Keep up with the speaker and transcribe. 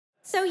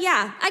So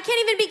yeah, I can't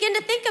even begin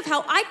to think of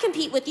how I'd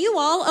compete with you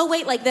all. Oh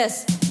wait, like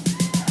this. All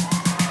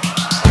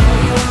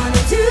you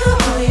wanna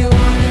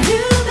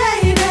do,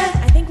 baby.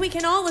 I think we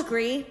can all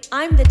agree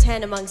I'm the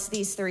 10 amongst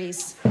these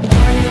threes. All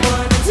you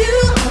wanna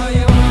do,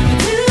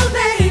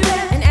 baby.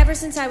 And ever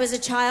since I was a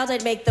child,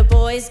 I'd make the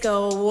boys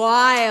go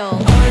wild.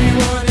 All you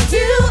wanna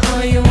do,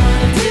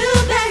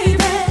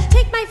 baby.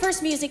 Take my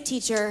first music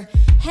teacher,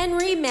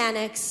 Henry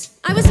Mannix.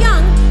 I was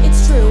young,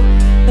 it's true,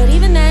 but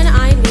even then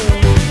I knew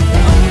the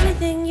only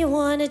thing you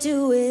wanna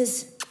do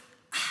is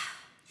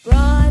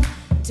broad,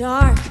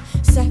 dark,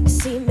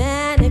 sexy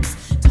Mannix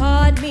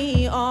taught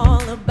me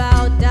all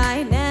about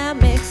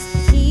dynamics.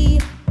 He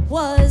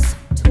was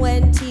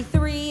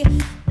 23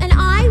 and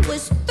I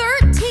was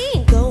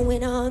 13,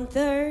 going on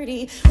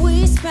 30.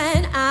 We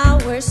spent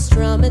hours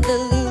strumming the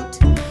lute,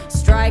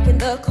 striking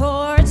the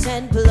chords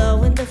and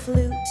blowing the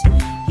flute.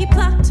 He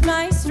plucked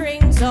my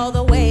strings all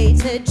the way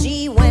to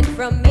G, went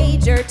from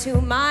major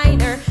to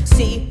minor,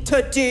 C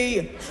to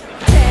D.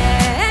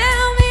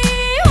 Tell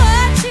me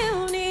what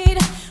you need,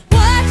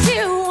 what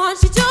you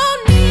want, you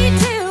don't need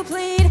to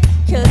plead.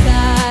 'Cause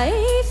I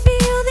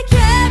feel the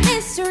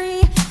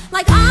chemistry,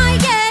 like I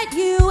get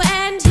you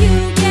and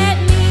you get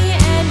me.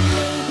 And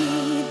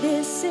maybe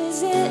this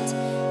is it.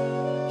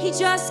 He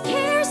just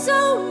cares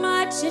so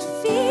much, it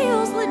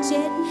feels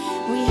legit.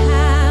 We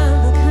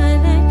have a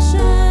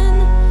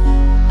connection.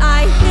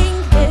 I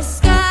think this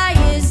guy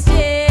is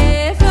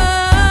different.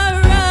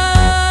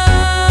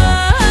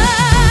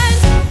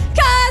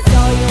 'Cause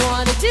all you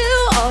wanna do,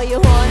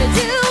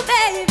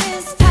 baby,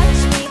 is touch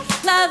me,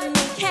 love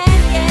me,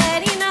 can't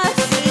get enough.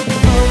 See,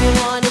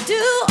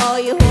 all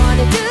you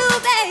wanna do,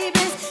 baby,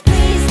 is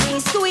please me,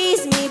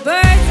 squeeze me,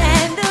 birds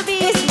and the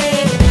bees me.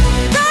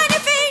 Run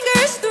your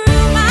fingers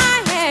through my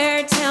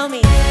hair, tell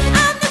me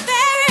I'm the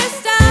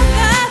fairest of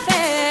the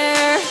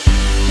fair.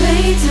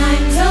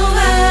 Playtime's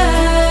over.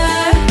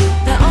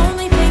 The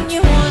only thing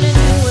you wanna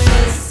do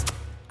is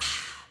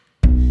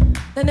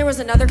Then there was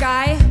another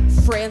guy,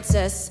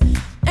 Francis.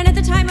 And at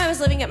the time I was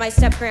living at my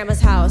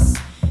step-grandma's house,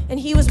 and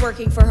he was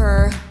working for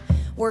her,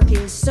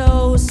 working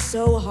so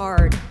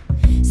hard.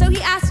 So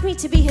he asked me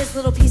to be his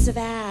little piece of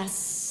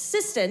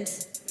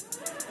assistant.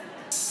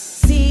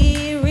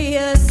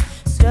 Serious,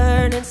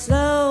 stern and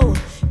slow,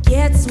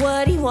 gets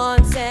what he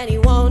wants and he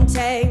won't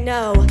take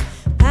no.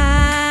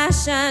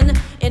 Passion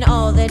in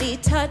all that he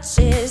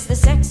touches, the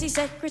sexy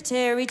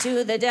secretary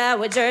to the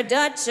Dowager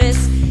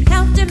Duchess.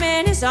 Helped him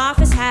in his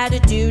office, had a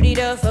duty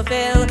to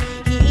fulfill.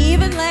 He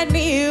even let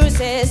me use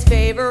his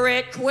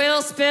favorite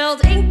quill.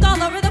 Spilled ink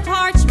all over the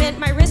parchment,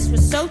 my wrist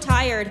was so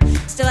tired.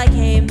 Still I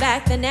came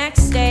back the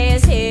next day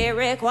as he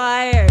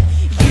required.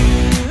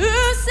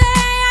 You say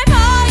I'm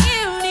all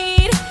you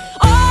need,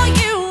 all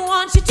you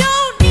want, you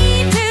don't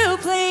need to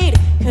plead.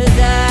 'Cause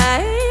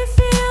I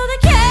feel the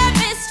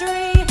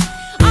chemistry,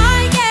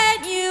 I get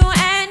you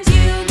and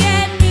you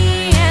get me.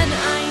 And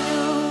I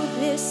know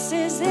this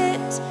is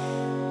it.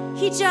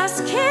 He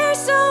just cares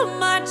so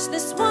much,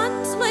 this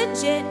one's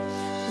legit.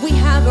 We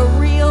have a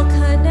real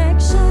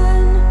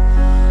connection.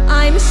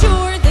 I'm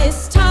sure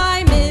this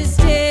time is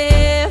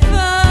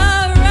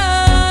different.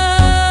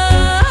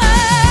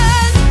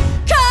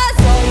 'Cause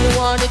all you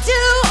wanna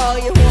do,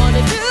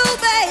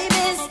 baby,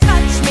 is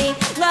touch me,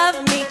 love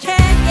me,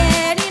 can't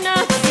get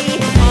enough. See,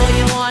 all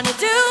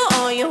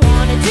you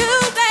wanna do,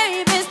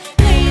 baby, is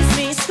please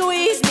me,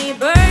 squeeze me,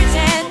 birds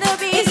and the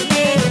bees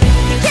me.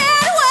 You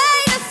can't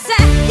wait a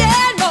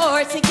second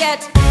more to get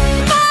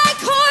my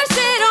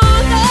corset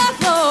on the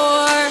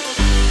floor.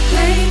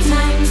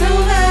 Playtime's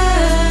over.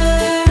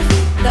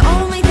 The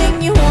only thing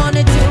you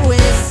wanna do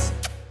is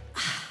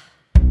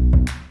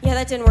Yeah,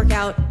 that didn't work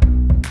out.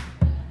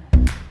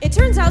 It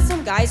turns out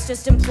some guys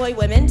just employ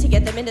women to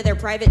get them into their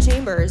private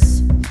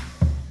chambers.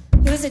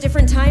 It was a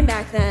different time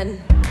back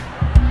then.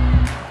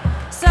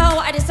 So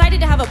I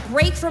decided to have a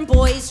break from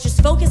boys,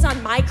 just focus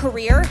on my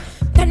career.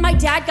 Then my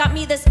dad got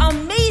me this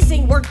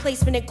amazing work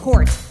placement in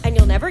court, and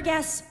you'll never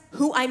guess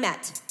who I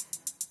met.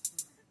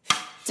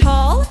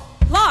 Tall,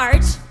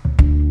 large,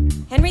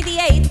 Henry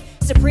VIII,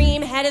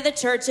 supreme head of the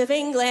Church of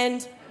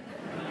England.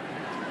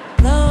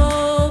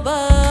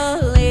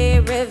 Globally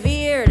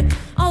revered,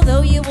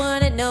 although you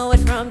wouldn't know it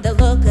from the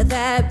look of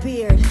that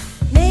beard.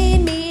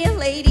 Made me a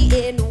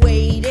lady in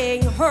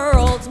waiting,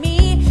 hurled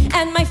me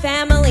and my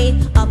family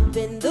up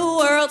in the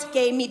world.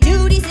 Gave me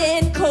duties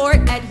in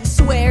court, and he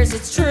swears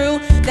it's true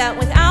that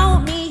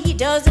without me he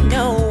doesn't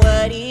know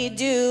what he'd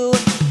do.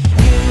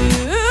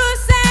 You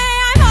say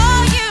I'm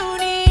all you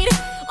need,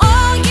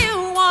 all you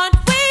want,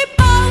 we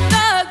both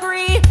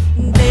agree.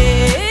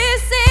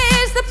 This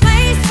is the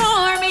place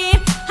for me,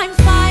 I'm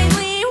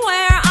finally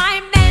where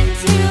I'm meant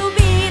to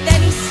be. Then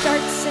he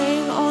starts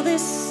saying all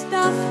this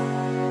stuff.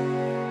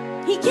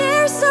 He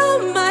cares so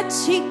much,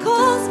 he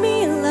calls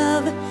me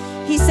love.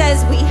 He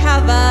says we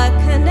have a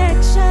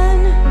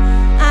connection.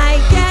 I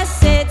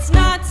guess it's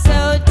not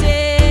so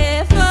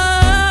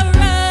different.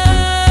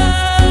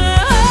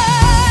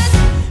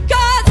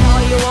 'Cause all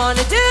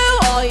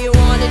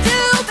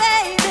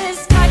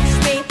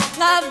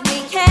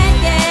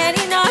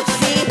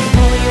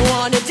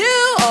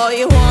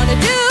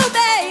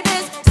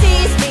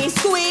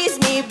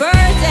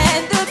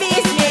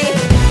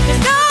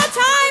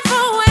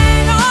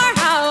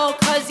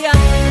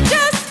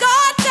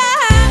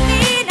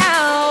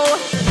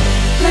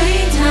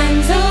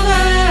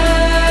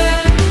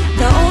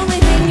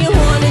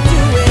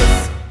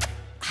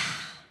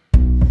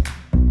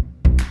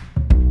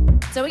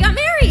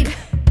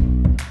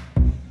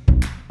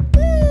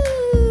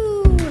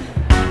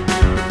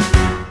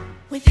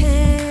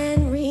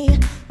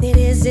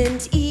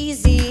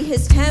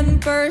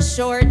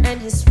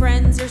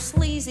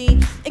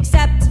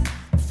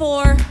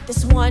for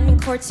this one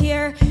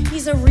courtier.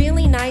 He's a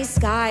really nice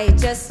guy,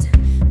 just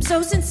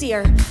so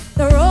sincere.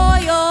 The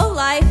royal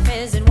life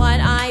isn't what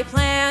I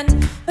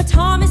planned, but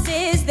Thomas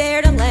is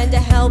there to lend a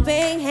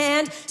helping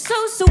hand. So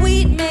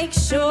sweet, make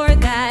sure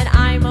that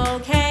I'm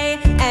okay,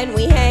 and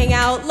we